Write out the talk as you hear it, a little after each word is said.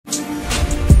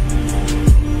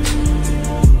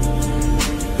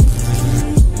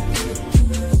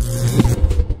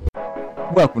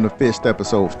Welcome to F.I.S.T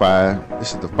episode 5.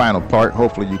 This is the final part.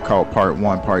 Hopefully you caught part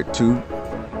 1, part 2.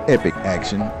 Epic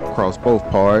action across both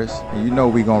parts. And you know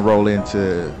we're going to roll into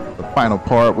the final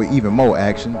part with even more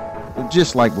action. But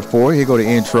just like before, here go the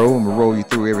intro. I'm going to roll you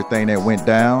through everything that went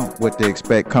down, what to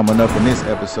expect coming up in this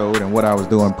episode, and what I was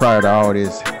doing prior to all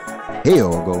this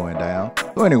hell going down.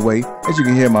 So anyway, as you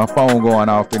can hear my phone going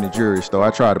off in the jewelry store,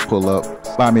 I tried to pull up,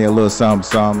 buy me a little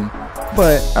something.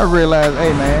 But I realized,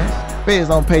 hey man, Feds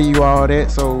don't pay you all that,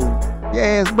 so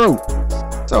yeah, it's broke.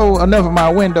 So enough of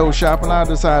my window shopping. I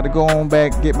decided to go on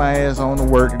back, get my ass on to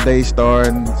work. The day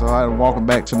starting, so I was walking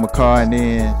back to my car, and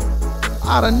then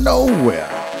out of nowhere,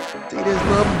 see this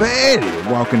little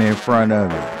baddie walking in front of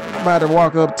me. About to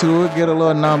walk up to it, get a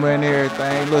little number and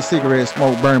everything, little cigarette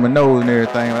smoke burn my nose and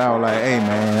everything. But I was like, hey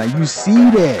man, you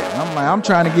see that? I'm like, I'm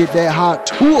trying to get that hot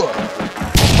tour.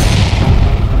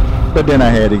 But then I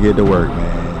had to get to work,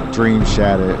 man. Dream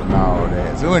shattered and all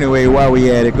that. So anyway, while we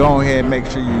at it, go ahead and make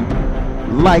sure you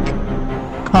like,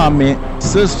 comment,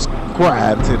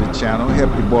 subscribe to the channel.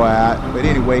 Help your boy out. But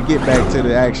anyway, get back to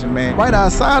the action, man. Right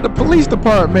outside the police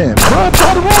department. Bro,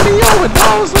 try to run me over,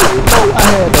 dog, so you know I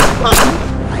had to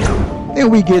fucking. Then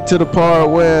we get to the part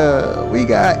where we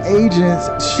got agents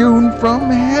shooting from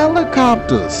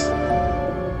helicopters.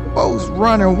 Folks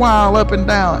running wild up and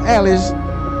down alleys.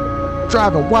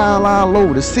 Driving wild all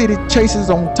over the city, chases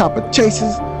on top of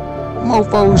chases,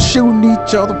 mofos shooting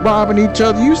each other, robbing each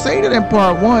other. You seen it in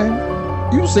part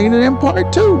 1, you seen it in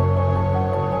part 2.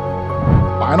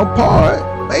 Final part,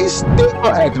 they still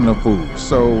acting a fool.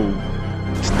 So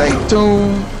stay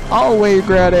tuned, always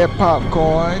grab that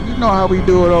popcorn. You know how we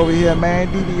do it over here, man.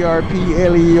 DVRP,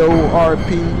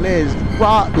 LEORP, let's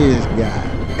rock this guy.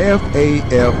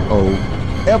 FAFO,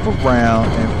 F around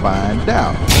and find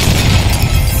out.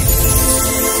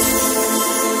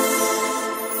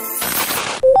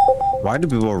 Why do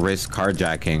people risk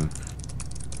carjacking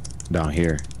down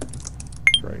here?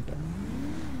 Right there.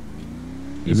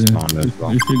 He's on as well.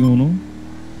 Is shit going on?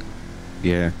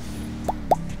 Yeah.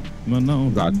 Well, no.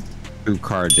 Got 2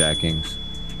 carjackings.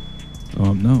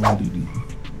 No.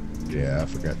 Yeah, I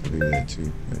forgot to do that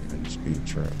too. And speed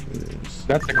trap is.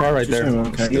 That's the car right there. Can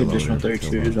I get additional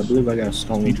 32s? I believe I got a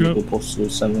stone with people posted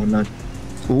to 719.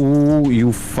 Ooh,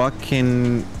 you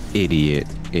fucking idiot,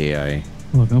 AI.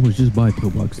 Look, I was just by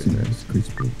pillbox too. That's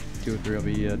crazy. 203 will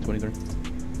be 23.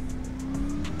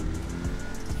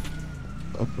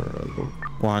 Upper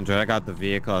 100, I got the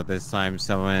vehicle this time,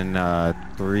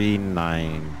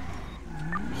 739.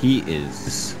 He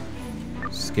is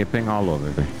skipping all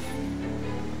over.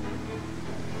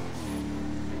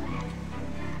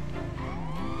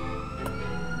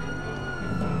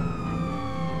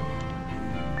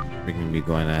 We can be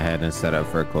going ahead and set up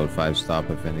for a code 5 stop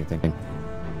if anything.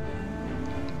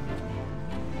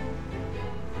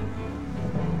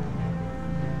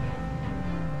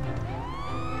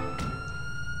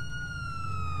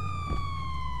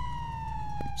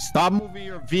 Stop moving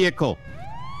your vehicle.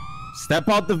 Step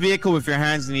out the vehicle with your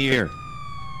hands in the air.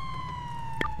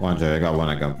 100, I got one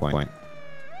at gunpoint.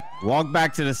 Walk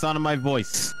back to the sound of my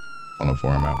voice. on the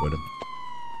forum out with him.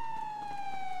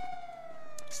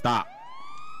 Stop.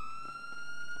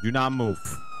 Do not move.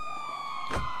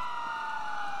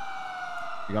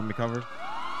 You got me covered?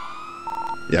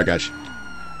 Yeah, I got you.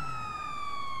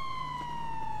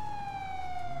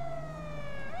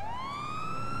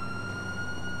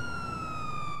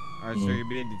 Alright, so you're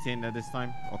being detained at this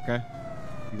time? Okay.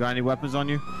 You got any weapons on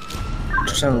you?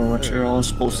 Just having what you're all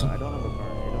supposed to. I don't have a car.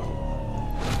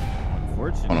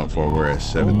 Unfortunately. 104, we're at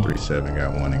 737.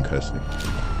 Got one in custody.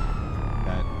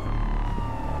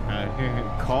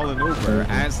 Call an Uber,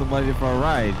 ask somebody for a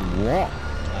ride, walk.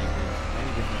 Like, there's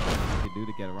many different things you could do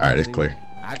to get a ride. Alright, it's clear.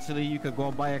 Actually, you could go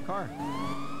and buy a car.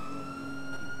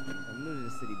 I'm new to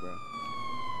the city, bro.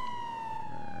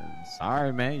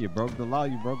 Sorry, man. You broke the law.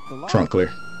 You broke the law. Trunk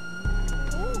clear.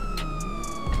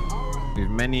 There's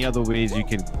many other ways you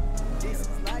can.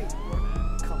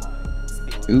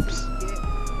 Oops.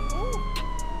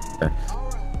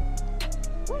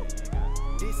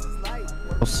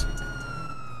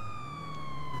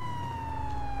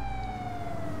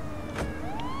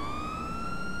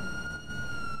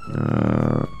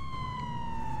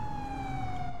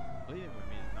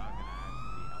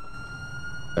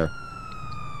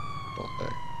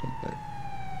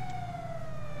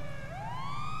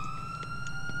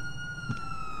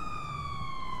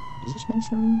 Is this my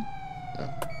phone? No.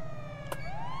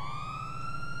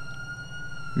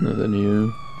 Nothing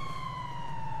new.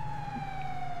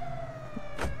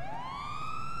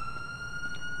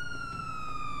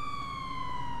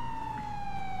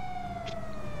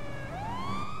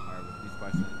 Alright, with these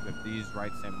questions, with these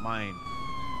rights in mind,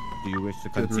 Do you wish to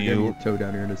We're continue getting towed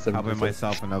down here in a 7 helping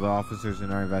myself and other officers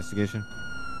in our investigation?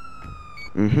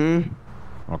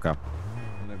 Mm-hmm. Okay.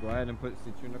 I'm gonna go ahead and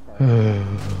sit you in the car.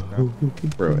 Okay.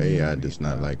 Bro, AI does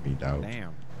not like me, dog.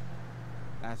 Damn.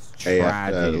 That's AI,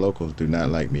 tragic. locals do not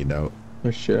like me, dog.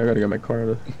 Oh shit, I gotta get my car out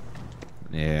of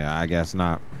Yeah, I guess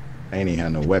not. I ain't even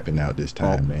had no weapon out this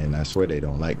time, man. I swear they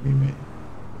don't like me, man.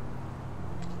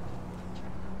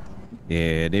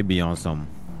 Yeah, they be on some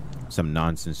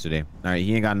nonsense today. All right,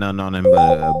 he ain't got nothing on him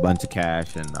but a bunch of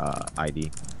cash and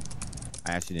ID.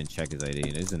 I actually didn't check his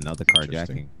ID. There's another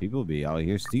carjacking. People be out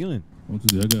here stealing. I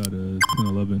got a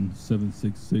 1011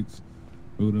 766.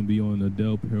 We're gonna be on the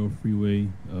Del Perro Freeway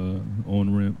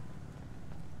on ramp.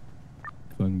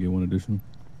 If I can get one additional.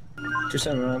 Just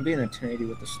saying, I'm being a 1080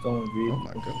 with the stolen vehicle. Oh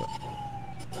my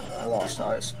god. I lost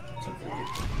eyes.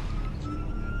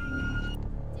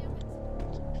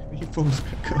 You fools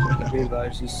got going on. Hey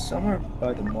guys, he's somewhere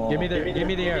by the mall. Give me the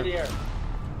air.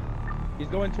 He's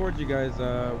going towards you guys,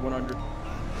 100.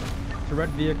 It's a red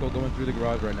vehicle going through the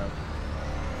garage right now.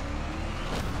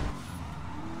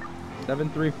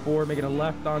 734, making a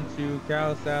left onto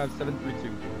Calais Ave,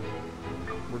 732.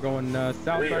 We're going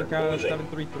southbound Calais,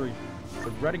 733. It's a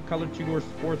red and colored two-door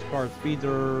sports car. Speeds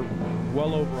are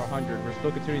well over 100. We're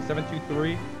still continuing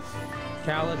 723.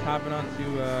 Calais hopping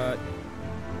onto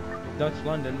Dutch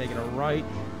London, making a right.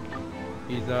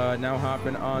 He's now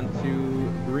hopping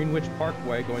onto Greenwich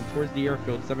Parkway, going towards the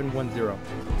airfield, 710.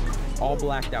 All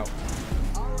blacked out.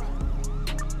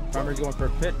 Primary's going for a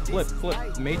pit, flip,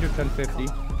 major 1050.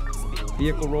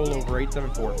 Vehicle rollover,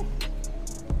 874.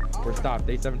 We're stopped,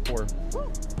 874.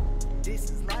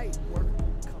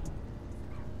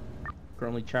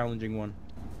 Currently challenging one.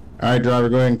 All right, driver,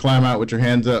 go ahead and climb out with your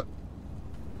hands up.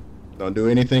 Don't do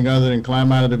anything other than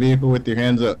climb out of the vehicle with your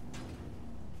hands up.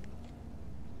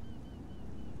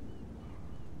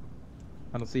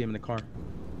 I don't see him in the car.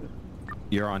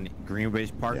 You're on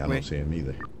Greenwich Parkway? Yeah, I don't see him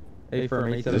either. A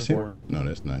firm, Is this him? 874. No,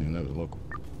 that's not him. That was local.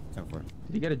 10-4. Did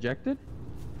he get ejected?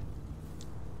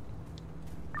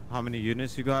 How many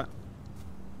units you got?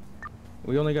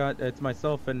 We only got, it's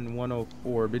myself and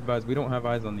 104. Be advised, we don't have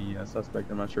eyes on the suspect.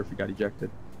 I'm not sure if he got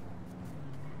ejected.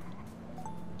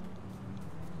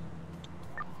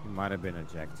 He might have been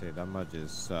ejected. I'm gonna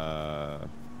just I'm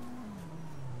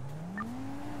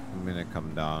gonna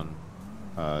come down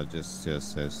just to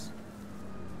assist.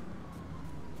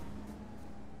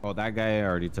 Oh, that guy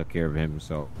already took care of him,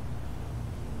 so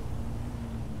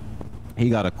he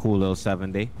got a cool little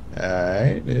 7 day.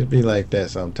 Alright, it'd be like that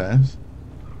sometimes.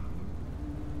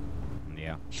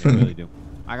 Yeah, they really do.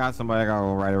 I got somebody I gotta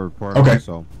go write a report Okay. on,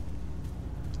 so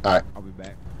Alright. I'll be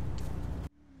back.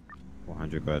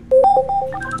 400 good.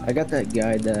 I got that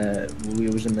guy that we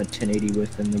was in the 1080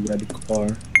 with in the red car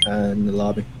in the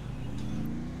lobby.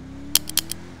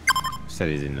 Said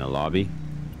he's in the lobby.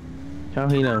 How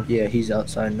he know? Yeah, he's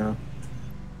outside now.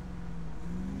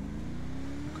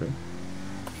 Okay.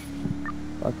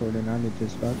 I'll go in on the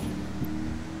dispatch.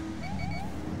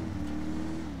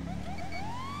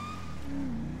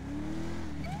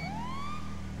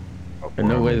 And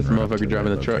no way this motherfucker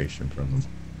driving the truck. Location from him.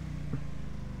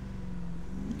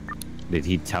 Did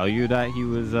he tell you that he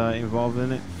was involved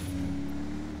in it?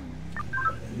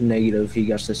 Negative, he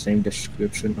got the same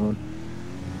description on.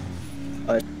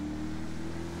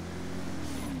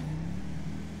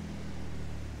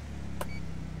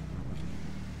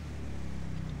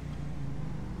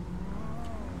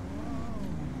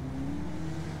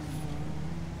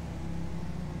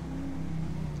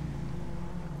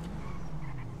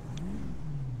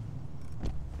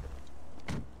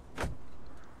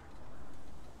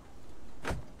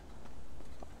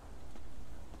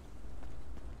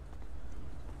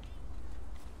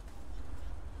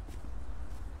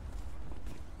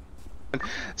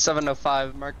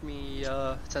 $705, mark me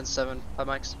 10-7, 5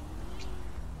 mics.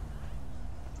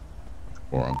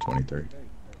 Or on 23.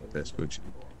 That's Gucci.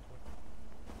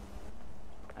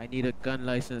 I need a gun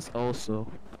license also.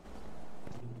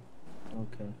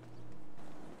 Okay.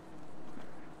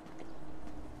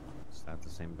 Is that the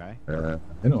same guy?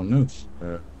 I don't know.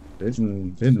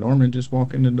 Didn't Norman just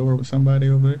walk in the door with somebody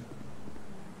over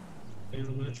there?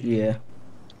 Yeah,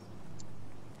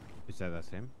 You said that's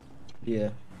him? yeah.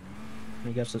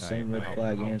 He got the Okay, same red how-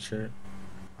 flag how- and shirt.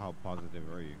 How positive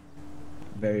are you?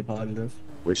 Very positive.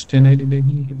 Which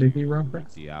 1080 did he run for?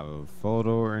 Do you have a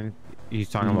photo or anything? He's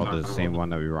talking about the same one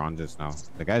that we were on just now.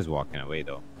 The guy's walking away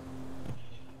though.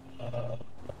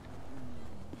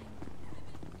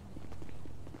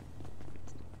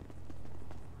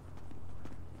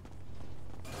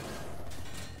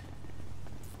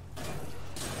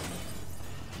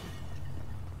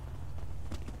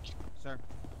 Sir,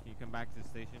 can you walking back to the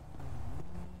station?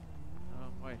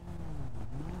 Why?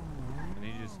 And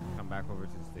you just come back over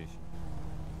to the station.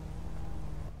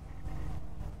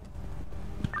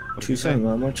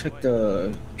 271, I'm gonna check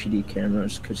the PD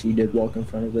cameras because he did walk in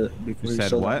front of it before You he said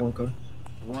saw what? that one car.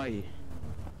 Why?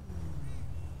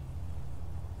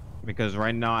 Because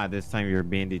right now at this time you're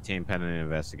being detained pending an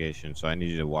investigation, so I need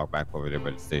you to walk back over there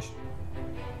by the station.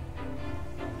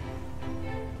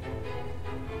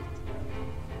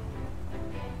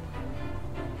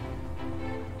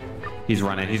 He's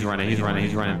running, he's running, he's running,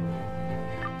 he's running.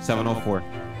 704.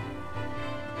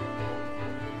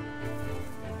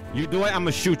 You do it, I'm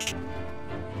gonna shoot you.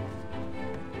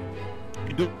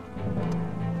 You do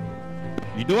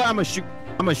it, I'm gonna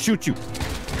shoot you.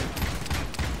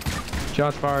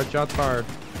 Shots fired, shots fired.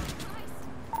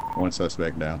 One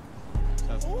suspect down.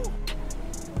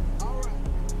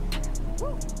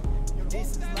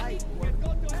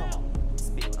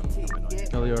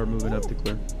 LER moving up to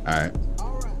clear. All right.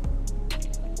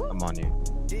 I'm on you.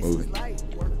 Move it.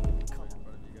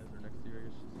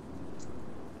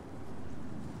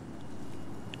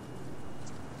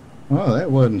 Oh,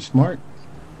 that wasn't smart.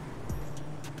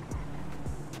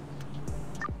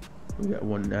 We got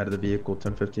one out of the vehicle,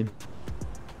 1015.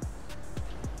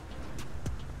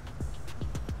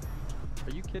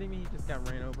 Are you kidding me? He just got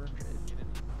ran over.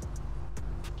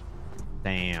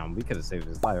 Damn, we could have saved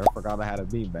his life. I forgot I had a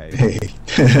beanbag. Hey.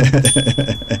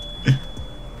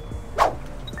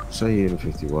 So Unit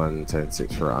 51,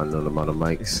 10-6 for unknown amount of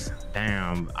mics.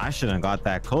 Damn, I shouldn't got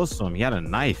that close to him. He had a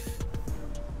knife.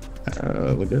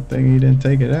 Well, good thing he didn't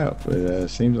take it out, but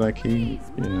seems like he,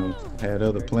 you know, had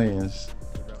other plans.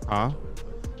 Huh?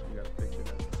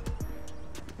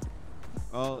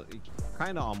 Well, he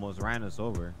kind of almost ran us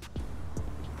over.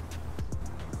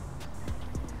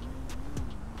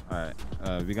 All right,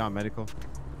 we got medical.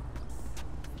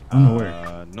 I'm aware.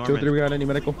 Norman. 203, we got any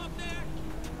medical?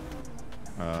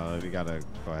 We gotta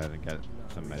go ahead and get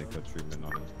some medical treatment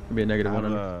on him. Could be a negative I have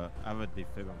 100. I have a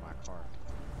defib in my car.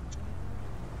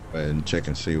 Go ahead and check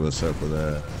and see what's up with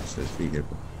this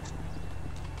vehicle.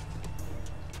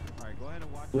 All right, go ahead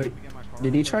and watch. Wait, Let me get my car.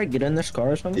 did he try to get in this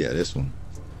car or something? Yeah, this one.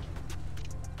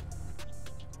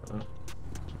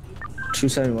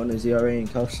 271, is he already in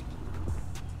cuffs?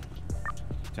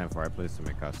 10-4, I placed him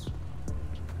in cuffs.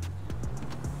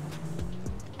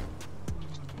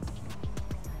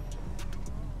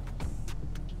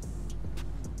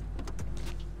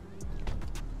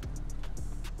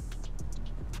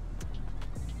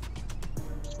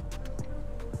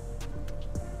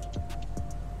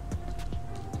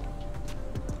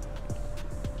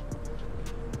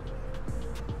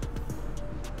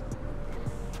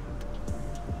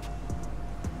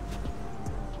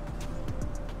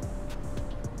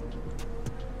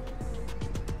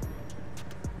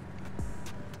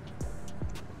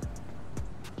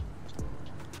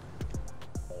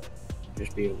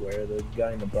 Just be aware of the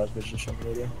guy in the bus was just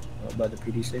something there by the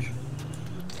PD station.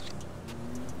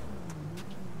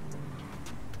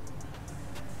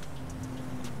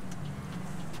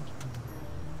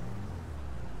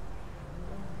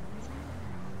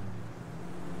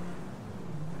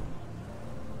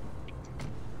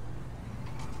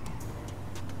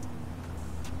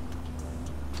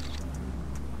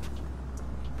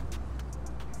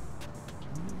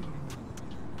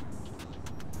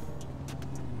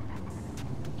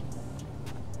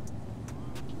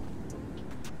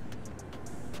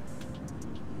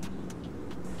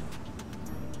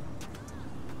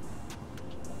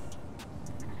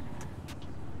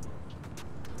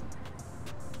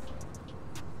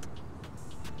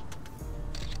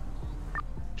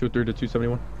 Two 3 to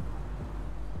 271.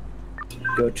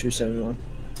 Go 271.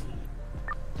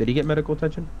 Did he get medical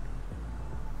attention?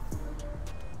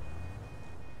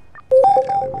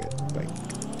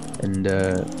 And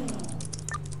I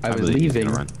was believe he's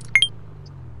leaving. gonna run.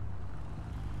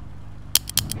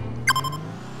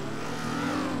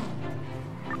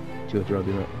 Two 3, I'll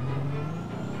do that.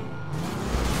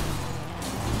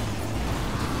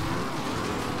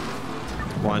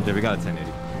 We got a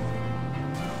 1080.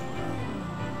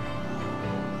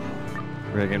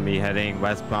 We're gonna be heading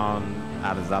westbound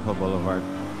out of Zappa Boulevard.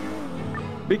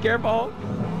 Be careful!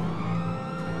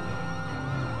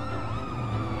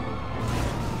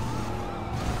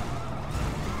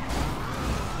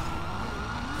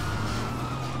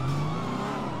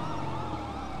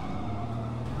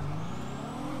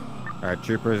 Alright,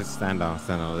 troopers, stand down,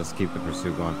 stand down. Let's keep the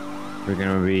pursuit going. We're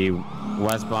gonna be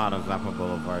westbound of Zappa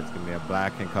Boulevard. It's gonna be a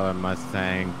black and colored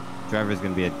Mustang. Driver's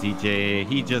gonna be a DJ.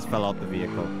 He just fell out the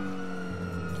vehicle.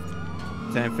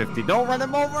 1050. Don't run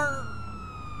him over!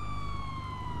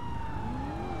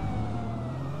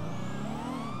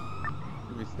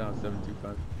 southbound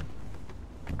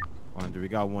 725. We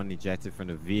got one ejected from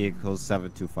the vehicle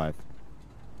 725.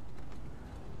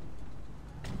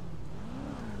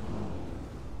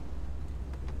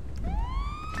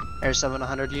 Air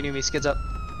 700, you need me skids up.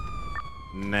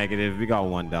 Negative. We got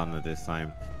one down at this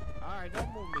time. Alright, don't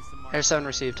move, Mr. Martin. Air 7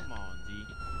 received. Come on, G.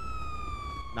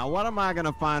 Now, what am I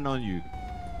gonna find on you?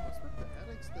 What's with the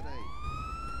headaches today?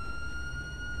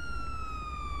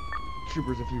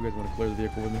 Troopers, if you guys want to clear the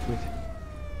vehicle with me, please.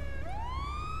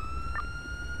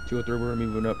 203, we're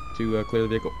moving up to clear the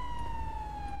vehicle.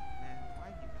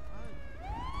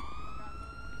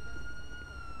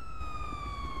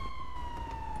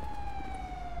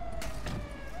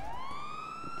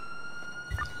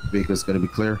 Vehicle's gonna be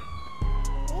clear.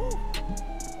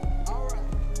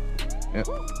 Yep.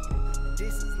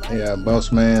 Yeah,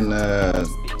 boss man,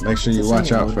 make sure you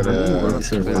watch out for the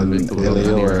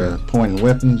LA or pointing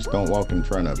weapons. Don't walk in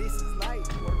front of it,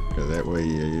 because that way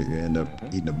you end up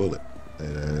eating a bullet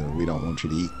that we don't want you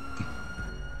to eat.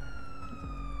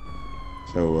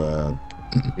 So,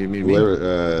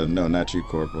 whoever, no, not you,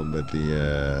 Corporal, but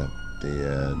the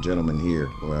gentleman here.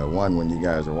 One, when you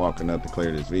guys are walking up to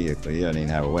clear this vehicle, he doesn't even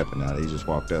have a weapon out. He just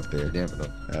walked up there.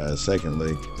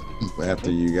 Secondly,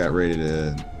 after you got ready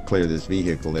to clear this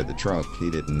vehicle at the trunk, he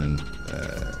didn't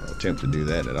attempt to do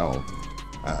that at all.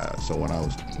 So when I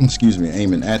was,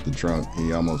 aiming at the trunk,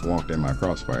 he almost walked in my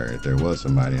crossfire. If there was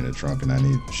somebody in the trunk and I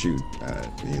needed to shoot,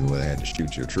 either would have had to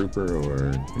shoot your trooper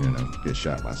or, get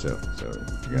shot myself. So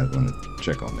you guys want to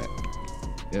check on that.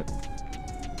 Yep.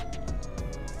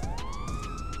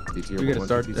 We gotta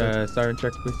start siren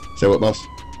checks, please. Say what, boss?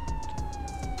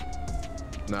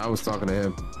 No, I was talking to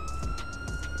him.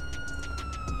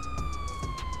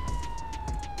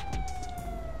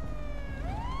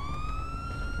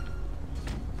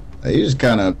 He just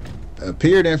kind of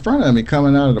appeared in front of me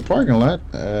coming out of the parking lot.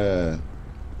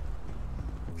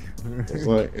 It's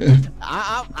like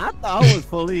I thought I was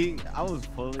fully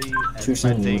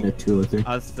expecting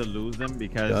us to lose him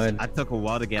because I took a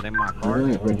while to get in my car.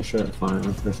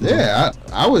 Yeah,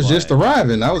 I was just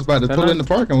arriving. I was about to pull in the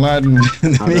parking lot and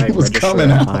he was coming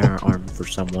out. Firearm for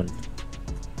someone.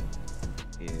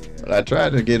 Yeah. But I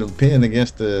tried to get him pinned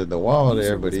against the wall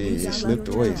there, but he slipped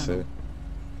away. So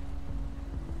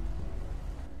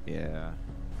yeah.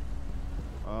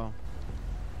 Well,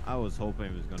 I was hoping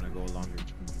it was gonna go longer.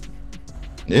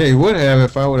 yeah, he would have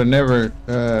if I would have never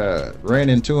ran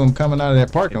into him coming out of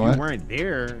that parking lot.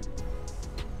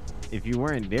 If you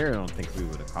weren't there, I don't think we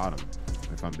would have caught him,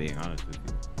 if I'm being honest with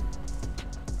you.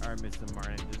 All right, Mr.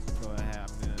 Martin, just go ahead.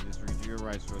 I'm gonna just read your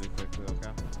rights really quickly, okay?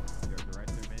 You have the right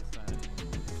to remain silent.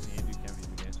 And you can be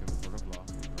against you in the court of law.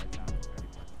 Right now,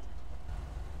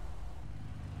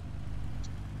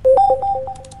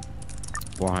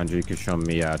 okay? 400, you can show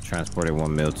me transporting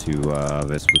 1 mil to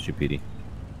Vespucci PD.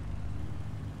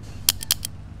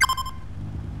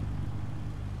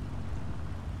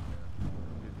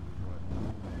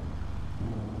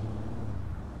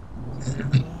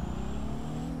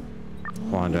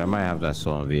 I might have that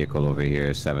stolen vehicle over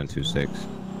here, 726.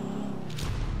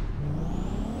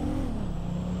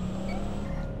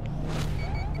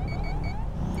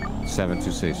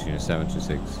 Unit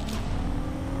 726.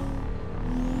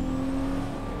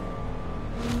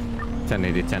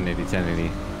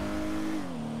 1080.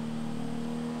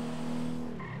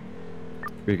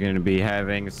 We're going to be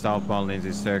having southbound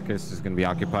Lindsay Circus. This is going to be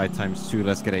occupied ×2.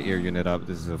 Let's get an air unit up.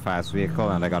 This is a fast vehicle,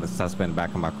 and I got a suspect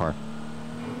back in my car.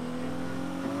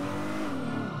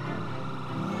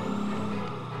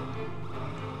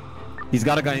 He's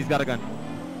got a gun.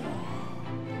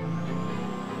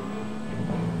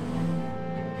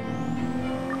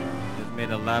 Just made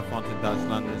a left onto Dutch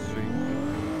London Street.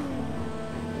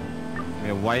 We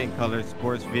have white and colored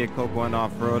sports vehicle going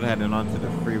off-road, heading onto the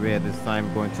freeway at this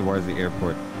time, going towards the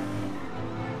airport.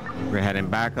 We're heading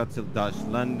back up to Dutch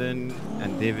London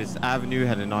and Davis Avenue,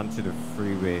 heading onto the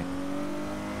freeway.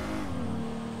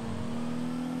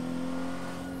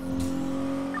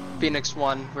 Phoenix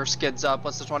 1, we're skids up.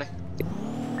 What's the 20?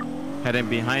 Heading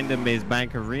behind the Maze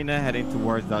Bank Arena, heading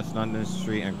towards Dutch London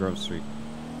Street and Grove Street.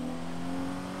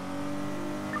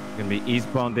 Gonna be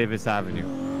eastbound Davis Avenue.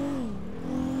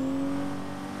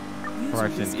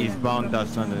 Correction, eastbound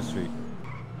Dutch London Street.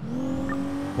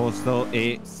 Postal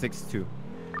 862.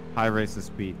 High rates of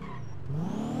speed.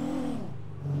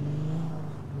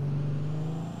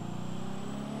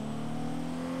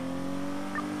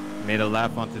 Made a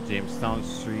left onto Jamestown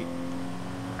Street.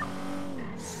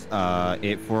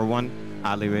 841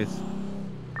 alleyways.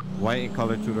 White and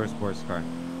colored two-door sports car.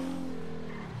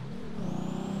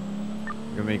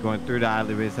 You're gonna be going through the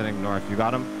alleyways heading north. You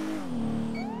got him?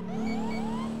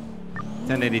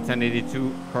 1080,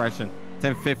 1082, correction.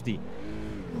 1050.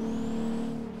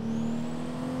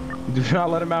 Do not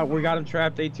let him out. We got him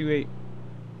trapped. 828.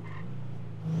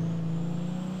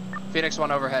 Phoenix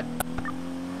 1 overhead.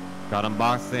 Got him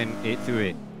boxed in.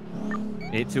 828.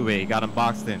 828. Got him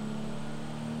boxed in.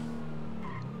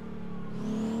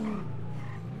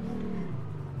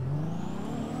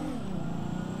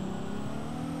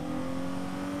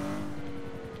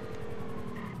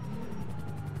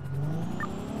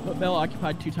 Bell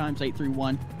occupied 2 times,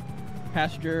 831.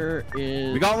 Passenger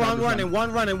is... We got one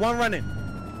running.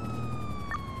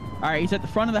 Alright, he's at the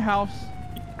front of the house.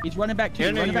 He's running back to you.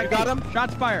 You got him?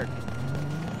 Shots fired.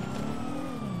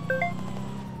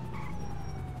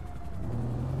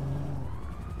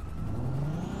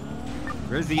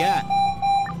 Where's he at?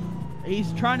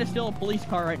 He's trying to steal a police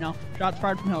car right now. Shots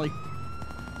fired from heli.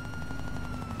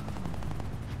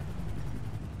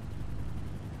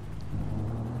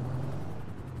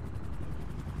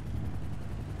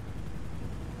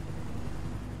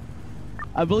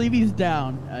 I believe he's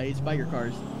down. He's by your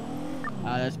cars.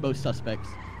 That's both suspects.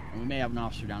 And we may have an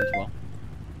officer down as well.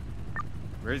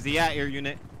 Where's he at, air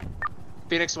unit?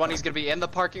 Phoenix 1, he's gonna be in the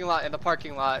parking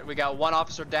lot. We got one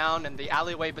officer down in the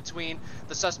alleyway between.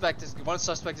 One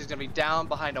suspect is gonna be down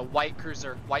behind a white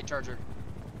cruiser, white Charger.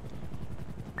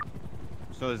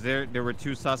 So is there were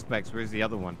 2 suspects. Where's the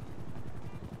other one?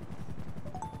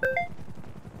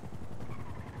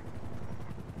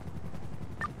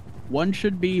 One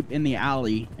should be in the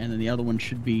alley, and then the other one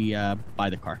should be by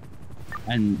the car.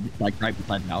 And, like, right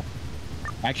beside the house.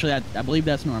 Actually, I believe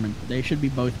that's Norman. They should be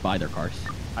both by their cars.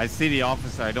 I see the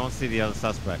officer. I don't see the other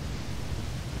suspect.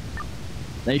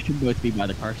 They should both be by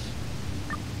the cars.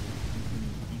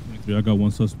 Yeah, I got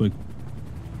one suspect.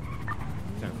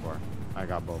 10-4. I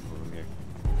got both of them here.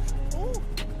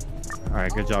 All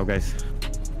right, good job, guys.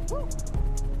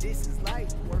 This is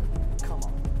light work. Come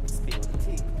on, spill the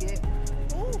ticket.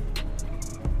 Ooh.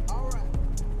 All right.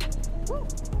 Woo.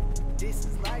 This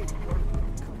is light work.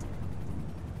 Come on.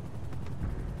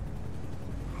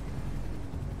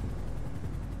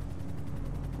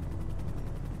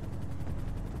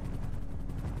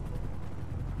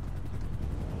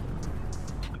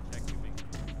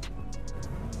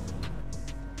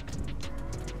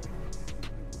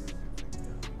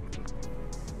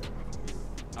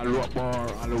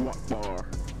 Allahu Akbar.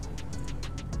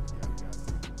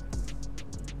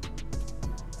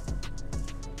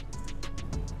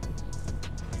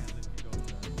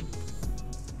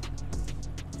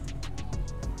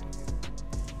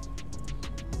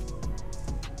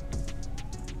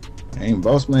 Ain't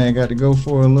boss man got to go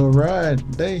for a little ride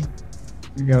today.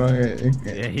 You got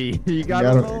Yeah, he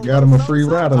got him a free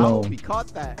ride I along. hope he caught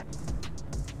that.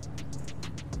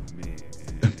 Man.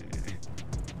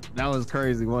 That was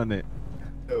crazy, wasn't it?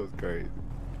 That was crazy.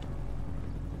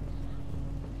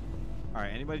 All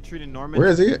right, anybody treating Norman? Where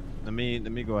is he at? Let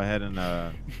me go ahead and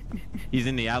he's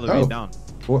in the alleyway down.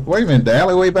 Wait a minute, the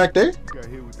alleyway back there? Got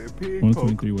hit with that pig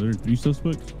 123. Were there 3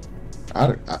 suspects?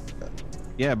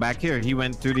 Yeah, back here. He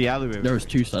went through the alleyway. There was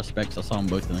 2 suspects. I saw them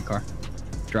both in the car.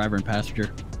 Driver and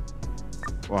passenger.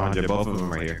 100, both of them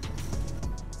right here.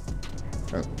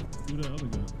 Who the other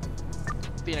guy?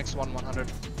 Phoenix 1,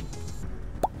 100.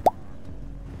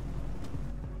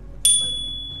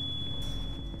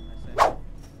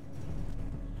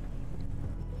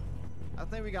 I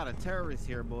think we got a terrorist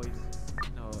here, boys.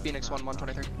 No, Phoenix 1,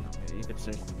 123. Okay, you could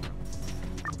say.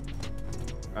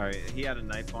 All right, he had a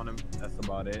knife on him. That's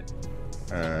about it.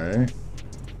 All right.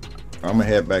 I'm gonna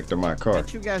head back to my car.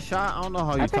 Did you get shot? I don't know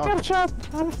how you talk. I'm shot,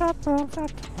 bro. I'm shot.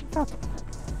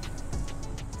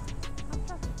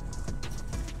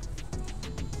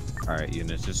 All right,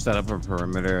 units, just set up a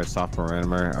perimeter, a soft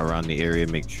perimeter around the area.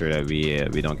 Make sure that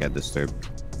we don't get disturbed.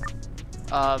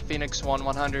 Phoenix 1,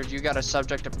 100. You got a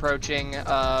subject approaching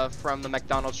from the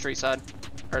McDonald Street side.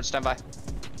 Or standby.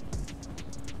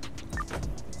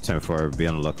 10-4, be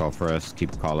on the lookout for us.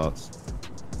 Keep callouts.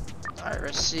 Alright,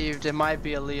 received. It might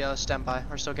be a Leo. Standby.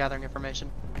 We're still gathering information.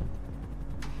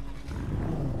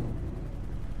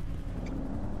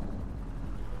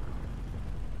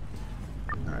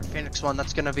 Alright, Phoenix 1,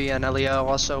 that's gonna be an LEO,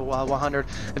 also 100.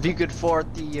 If you could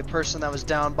forward the person that was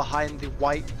down behind the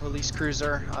white police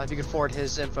cruiser, if you could forward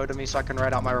his info to me so I can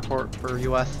write out my report for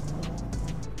UF.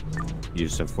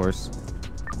 Use of force.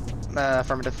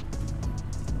 Affirmative.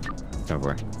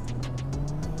 10-4.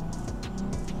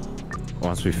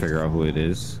 Once we figure out who it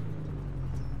is.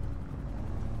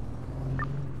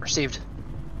 Received.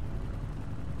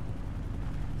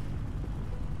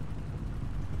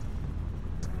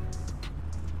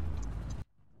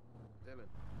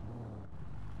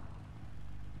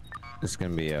 It's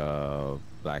gonna be a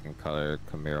black and color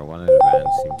Camaro. One of the vans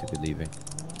seem to be leaving.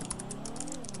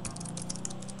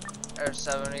 Air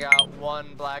 7, we got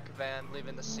one black van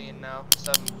leaving the scene now.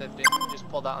 750. He just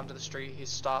pulled out onto the street. He's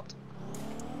stopped.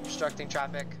 Obstructing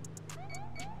traffic.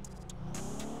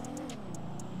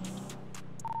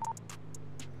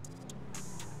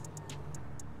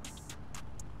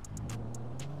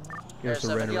 Air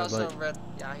 7, he also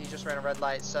yeah, he just ran a red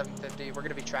light, 750. We're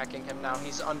gonna be tracking him now.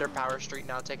 He's under Power Street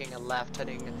now, taking a left,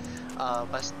 heading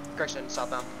west, correction,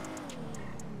 southbound.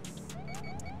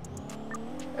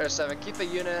 Air 7, keep a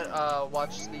unit,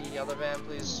 watch the other van,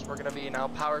 please. We're gonna be now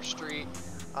Power Street,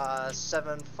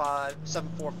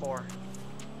 744.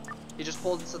 He just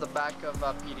pulled into the back of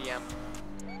PDM.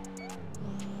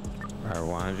 Alright,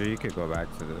 100, you could go back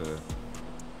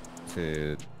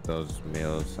to those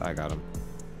meals. I got them.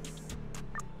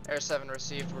 Air 7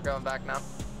 received, we're going back now.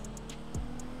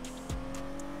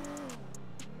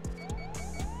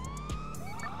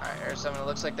 Alright, Air 7, it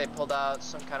looks like they pulled out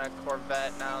some kind of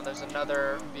Corvette now. There's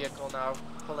another vehicle now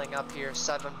pulling up here,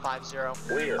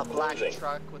 750. A black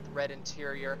truck with red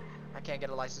interior. I can't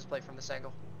get a license plate from this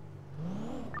angle.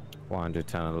 100,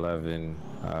 10, 11,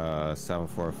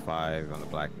 745 on the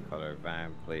black and color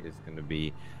van. Plate is going to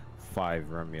be 5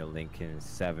 Romeo Lincoln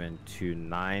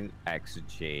 729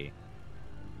 XJ.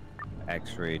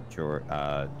 X-ray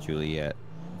Juliet.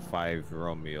 5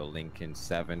 Romeo Lincoln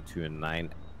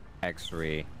 729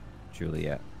 X-ray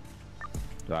Juliet.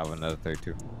 Do I have another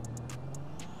 32?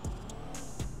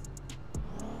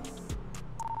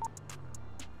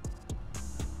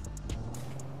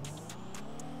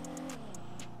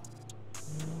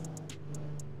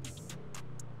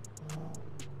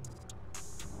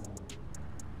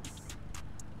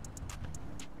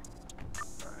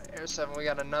 Air 7, we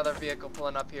got another vehicle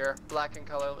pulling up here. Black in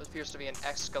color, it appears to be an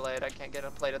Escalade. I can't get a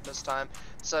plate at this time.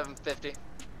 750.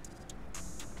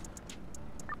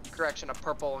 Correction, a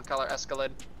purple in color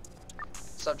Escalade.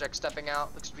 Subject stepping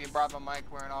out. Looks to be a Bravo Mike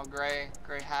wearing all gray.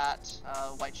 Gray hat,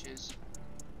 white shoes.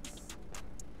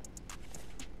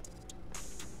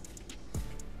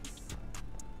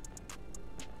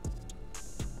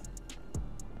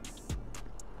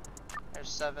 Air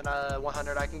 7,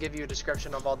 100. I can give you a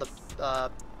description of all the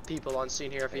people on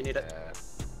scene here if you need it.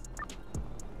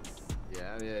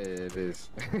 Yeah, it is.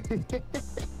 Can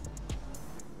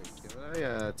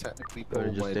I technically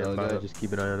pull my dog up? Just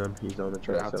keep an eye on him. He's on the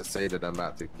track. I have to say that I'm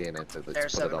about to gain into the Air put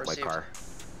it 7 on my received. car.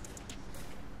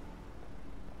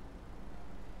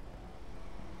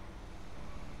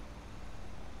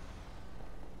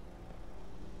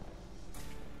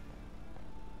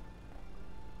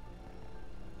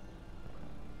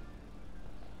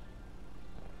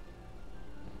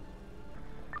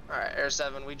 Alright, Air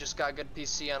 7, we just got good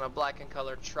PC on a black and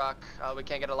colored truck. We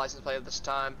can't get a license plate at this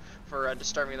time for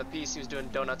disturbing the peace. He was doing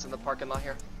donuts in the parking lot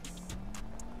here.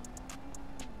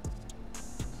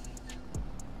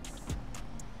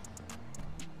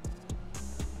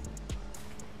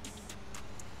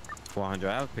 I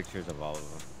have pictures of all of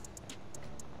them.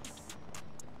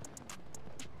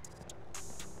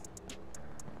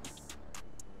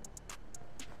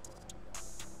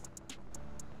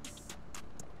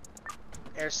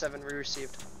 Air 7, we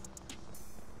received.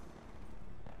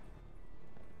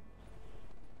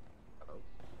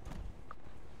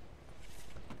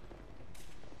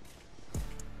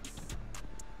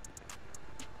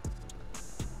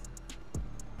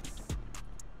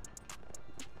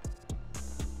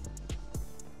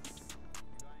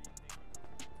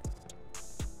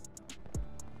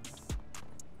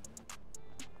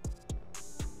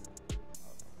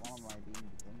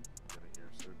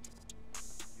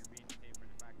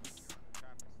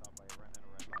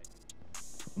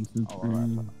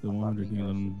 The 100, can you let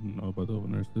them know about the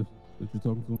open air stuff that you're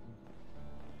talking to?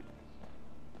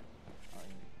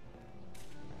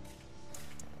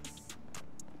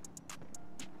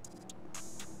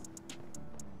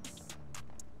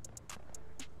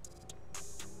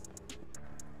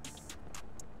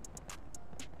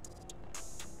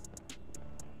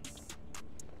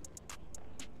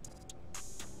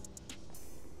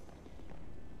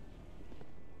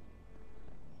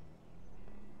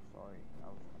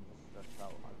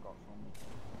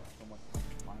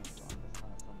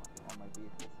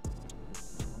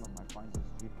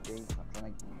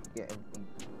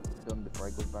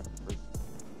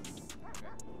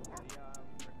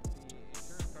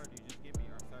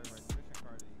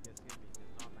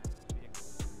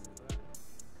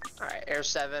 Alright, Air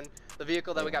 7, the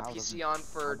vehicle that we got PC on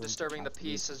for disturbing the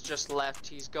peace has just left.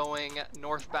 He's going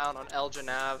northbound on Elgin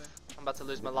Ave. I'm about to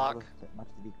lose my lock.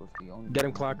 Get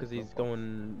him clocked because he's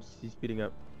speeding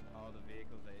up. All the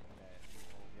vehicles that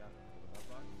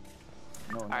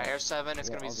Alright, Air 7, it's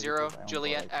gonna be 0,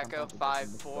 Juliet Echo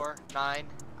 549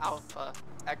 Alpha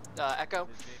Echo.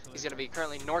 He's gonna be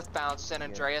currently northbound San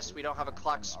Andreas. We don't have a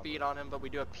clock speed on him, but we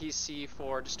do a PC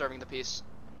for disturbing the peace.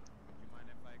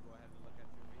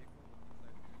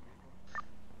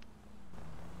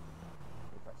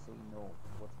 If I say no,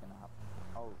 what's gonna happen?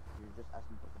 Oh, you're just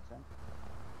asking for consent?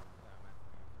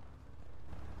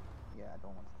 Yeah, I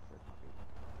don't want you to search my vehicle.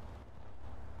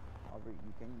 However,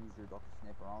 you can use your dog to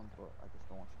sniff around, but I just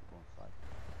don't want you to go inside.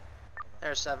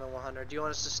 Air 7, 100. Do you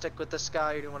want us to stick with this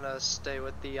guy, or do you want to stay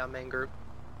with the main group?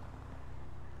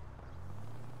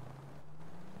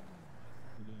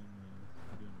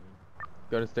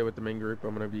 Gonna stay with the main group.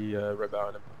 I'm gonna be right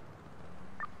behind him.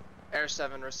 Air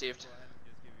 7 received.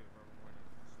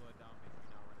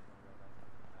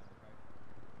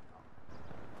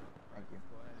 Thank you.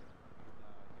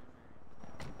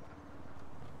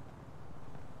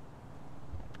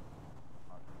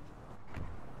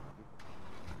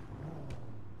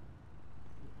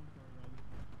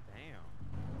 Damn.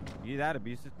 You that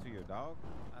abusive to your dog?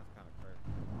 That's kind of crazy.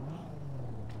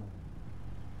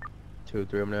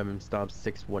 203, I'm gonna have him stop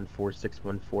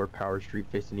 614 Power Street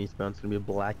facing eastbound. It's gonna be a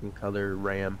black in color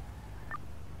Ram.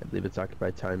 I believe it's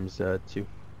occupied times 2.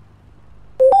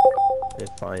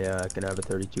 If I can have a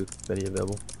 32 ready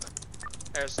available.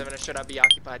 Air 7, it should not be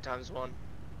occupied times 1.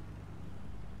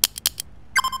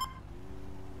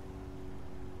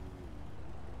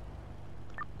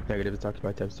 Negative, it's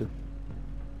occupied times 2.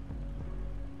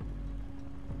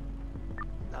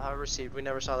 Received. We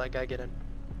never saw that guy get in.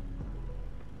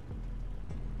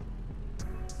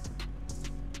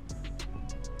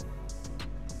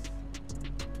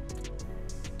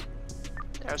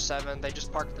 Air 7, they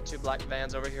just parked the 2 black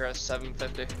vans over here at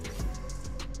 750.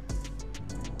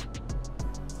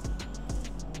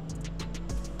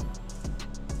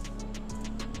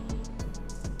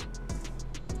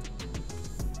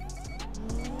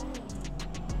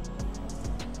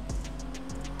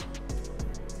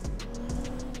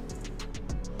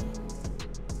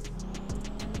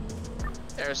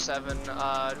 Air 7, do we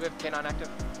have K9 active?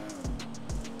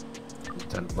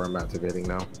 10-4, I'm activating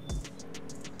now.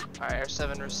 Alright, Air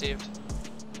 7 received.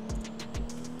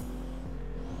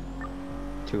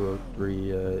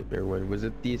 203, Air 1. Was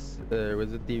it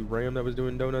the Ram that was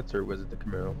doing donuts, or was it the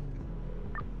Camaro?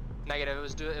 Negative,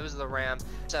 it was the Ram.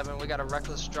 7, we got a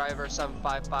reckless driver,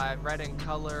 755, red in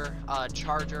color,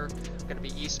 Charger. Gonna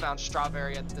be eastbound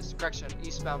Strawberry at this, correction,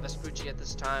 eastbound Vespucci at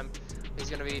this time. He's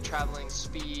gonna be traveling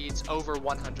speeds over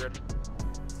 100.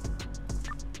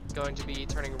 Going to be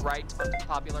turning right onto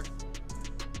Popular.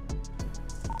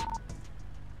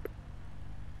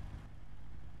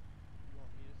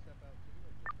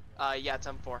 Yeah,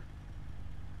 10-4.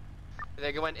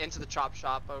 They went into the chop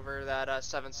shop over that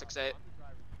 768.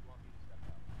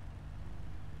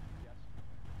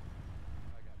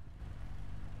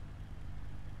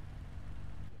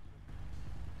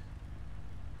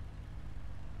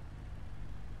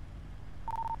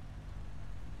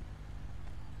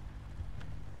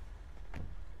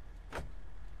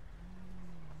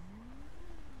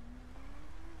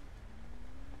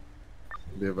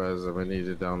 Be advised that we need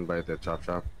it down by the chop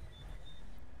shop.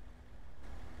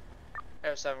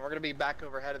 Air 7, we're gonna be back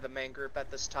overhead of the main group at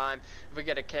this time. If we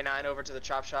get a K9 over to the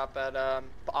chop shop at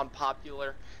on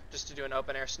Popular, just to do an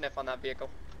open air sniff on that vehicle.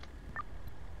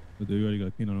 But they already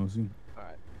got K9 on scene.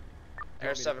 Alright.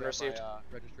 Air 7 received. My,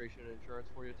 registration and insurance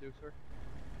for you too, sir?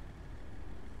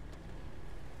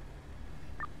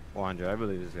 100, I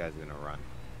believe this guy's gonna run.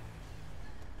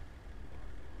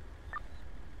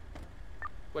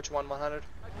 Which one, 100?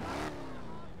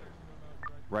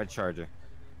 Red Charger.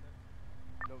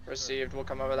 Received, we'll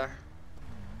come over there.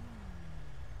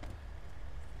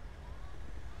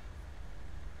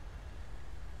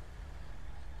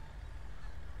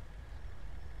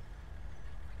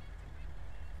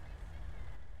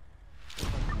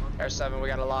 Air 7, we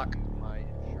got a lock. My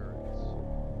insurance.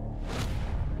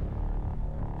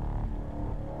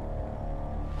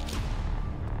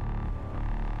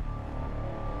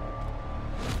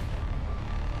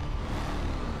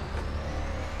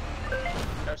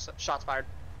 Shots fired.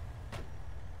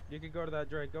 You can go to that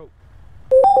Drake, go.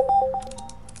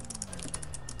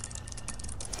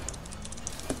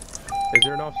 Is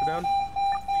there an officer down?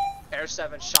 Air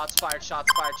 7, shots fired,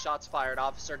 shots fired, shots fired.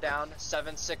 Officer down,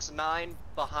 769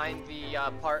 behind the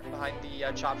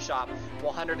chop shop.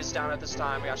 100 is down at this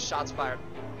time. We got shots fired.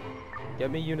 Get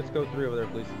me units go 3 over there,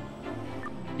 please.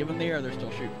 Give them the air, they're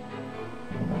still shooting.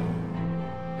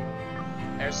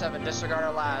 Air 7, disregard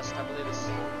our last. I believe this.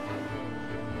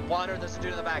 100, there's a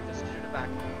dude in the back, there's a dude in the back.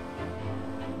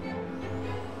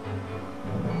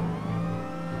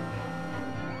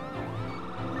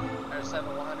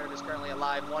 7 100 is currently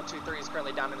alive. 123 is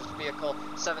currently down in his vehicle.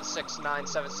 769,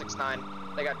 769.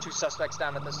 They got 2 suspects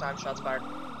down at this time. Shots fired.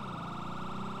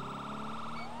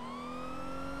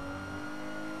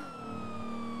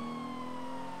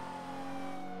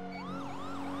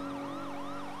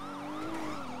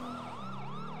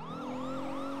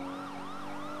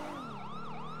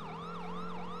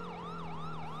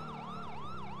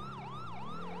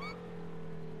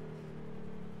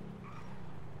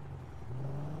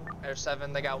 Air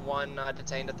 7, they got 1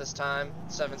 detained at this time.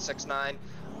 769.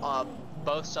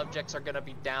 Both subjects are going to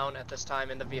be down at this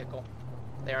time in the vehicle.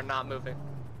 They are not moving.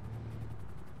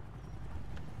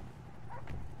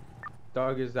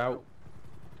 Dog is out.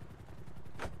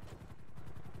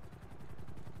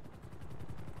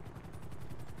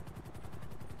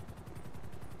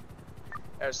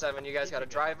 Air 7, you guys got a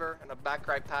driver and a back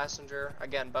right passenger.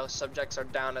 Again, both subjects are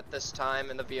down at this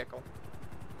time in the vehicle.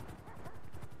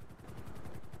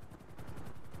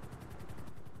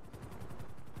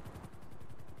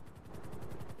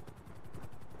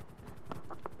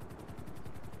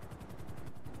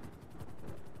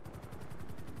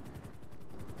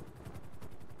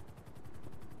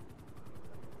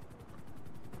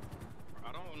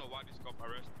 I don't know why this cop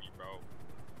arrested me, bro.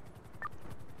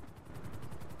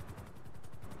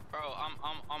 Bro,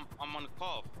 I'm on the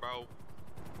cuff, bro.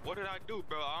 What did I do,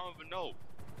 bro? I don't even know.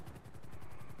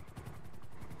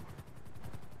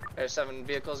 Air 7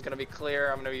 vehicle is going to be clear.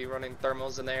 I'm going to be running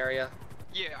thermals in the area.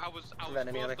 Yeah, I was prevent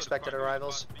any unexpected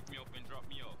arrivals. Pick me up and drop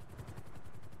me off.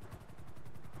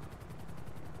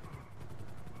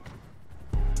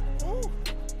 Ooh.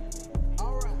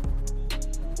 Alright.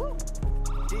 Woo.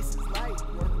 This is light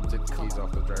work. Take the keys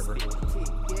off the driver.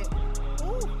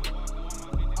 Ooh.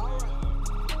 Alright.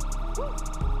 Woo.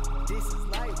 This is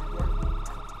light work.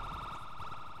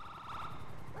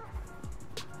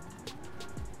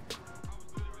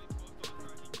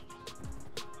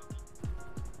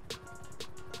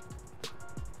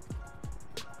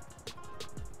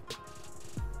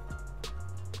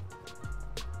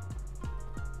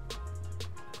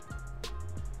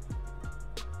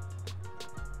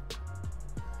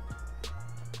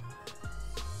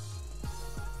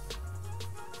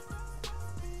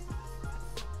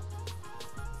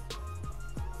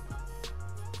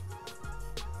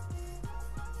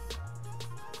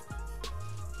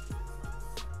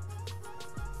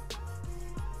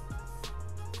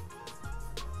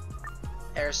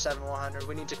 Air 7 100,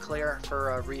 we need to clear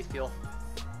for refuel.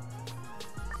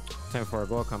 10-4,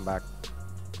 go, come back.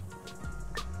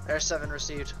 Air 7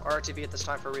 received. RTV at this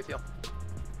time for refuel.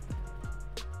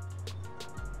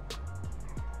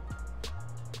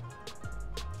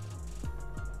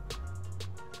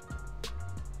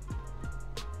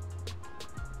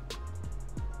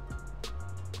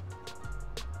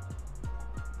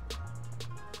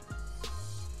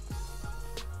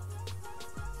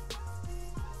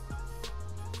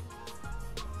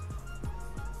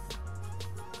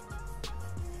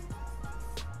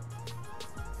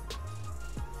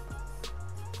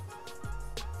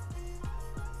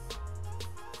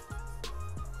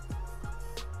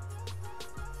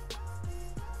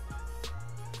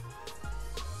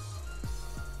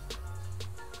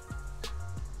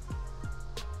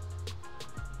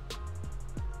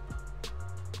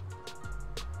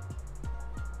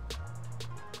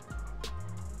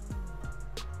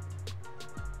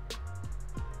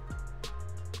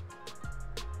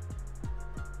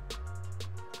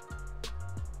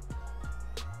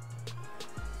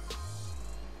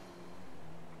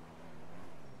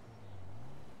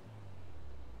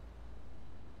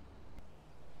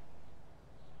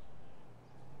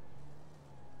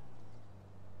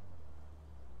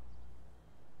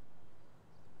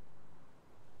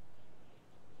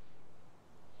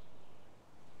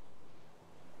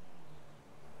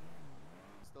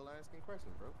 Still asking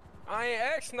questions, bro. I ain't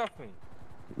asked nothing.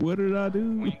 What did I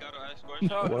do? We ain't gotta ask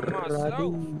questions. Talking to myself.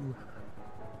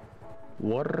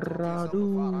 What did I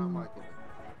do?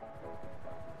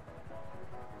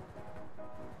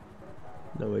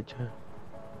 No way, chat.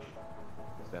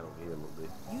 Stand over here a little bit.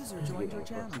 User joined your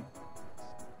channel.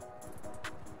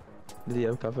 Did he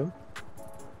uncuff him?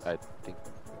 I think.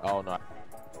 Oh no.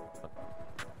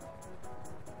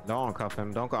 Don't uncuff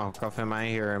him. Don't uncuff him. I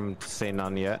ain't hear him say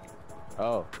none yet.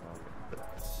 Oh.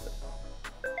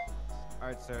 All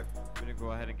right, sir. We're gonna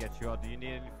go ahead and get you out. Do you need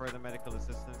any further medical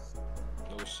assistance?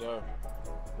 No, sir.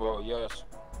 Well, yes.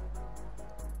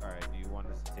 All right. Do you want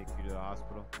us to take you to the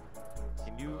hospital?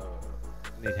 Can you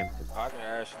need him? I can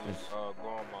actually go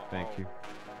on my own. Thank you.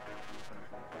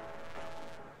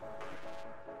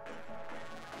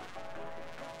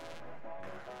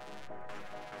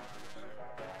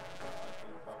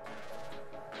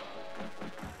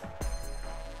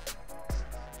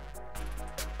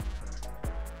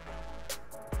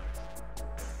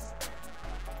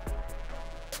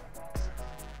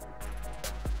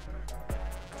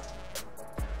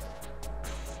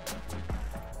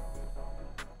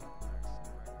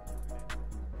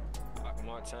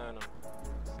 Montana.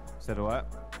 Said what?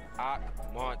 Ock,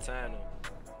 Montana.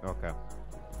 Okay.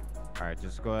 All right,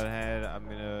 just go ahead. I'm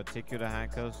gonna take you to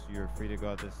handcuffs. You're free to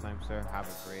go at this time, sir. Have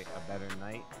a better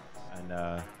night. And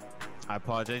I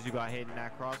apologize you got hit in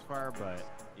that crossfire, but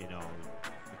you know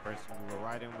the person we were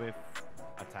riding with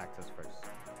attacked us first.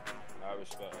 I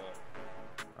respect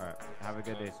that. All right, have a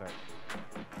good day, sir.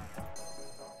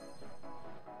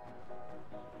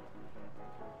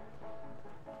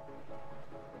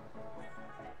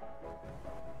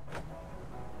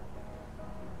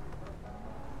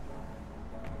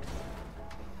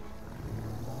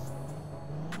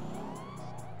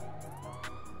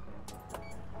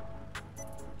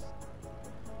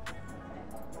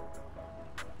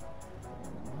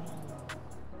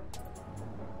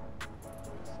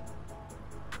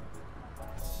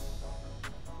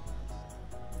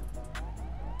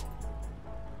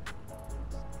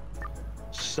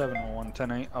 701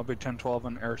 10-8. I'll be 10-12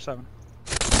 on Air 7.